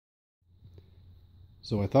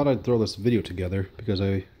So I thought I'd throw this video together because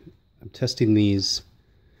I'm testing these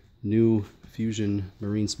new Fusion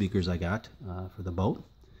Marine speakers I got for the boat,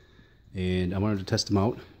 and I wanted to test them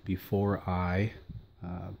out before I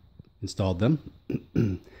installed them.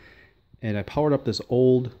 And I powered up this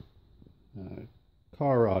old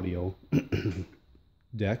car audio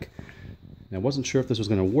deck, and I wasn't sure if this was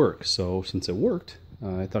going to work, so since it worked,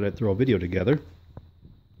 I thought I'd throw a video together.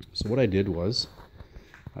 So what I did was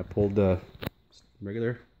I pulled the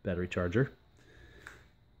regular battery charger,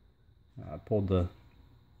 pulled the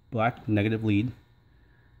black negative lead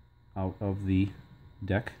out of the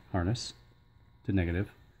deck harness to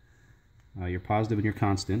negative, your positive and your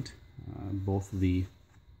constant, both the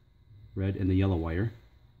red and the yellow wire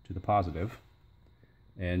to the positive,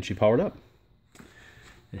 and she powered up.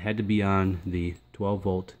 It had to be on the 12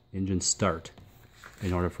 volt engine start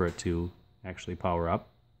in order for it to actually power up,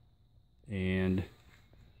 and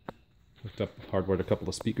hooked up, hardwired a couple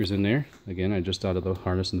of speakers in there. Again, I just out of the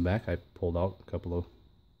harness in the back, I pulled out a couple of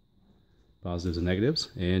positives and negatives,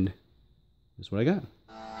 and this is what I got.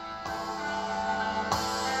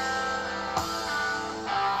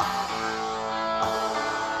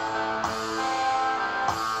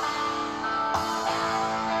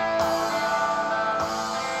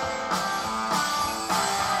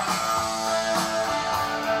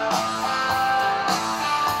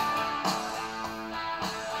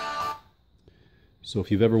 So if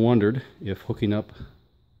you've ever wondered if hooking up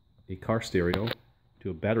a car stereo to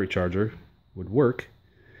a battery charger would work,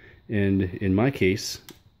 and in my case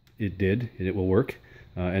it did, and it will work,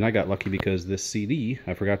 and I got lucky because this CD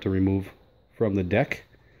I forgot to remove from the deck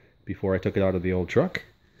before I took it out of the old truck,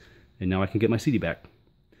 and now I can get my CD back.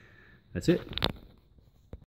 That's it.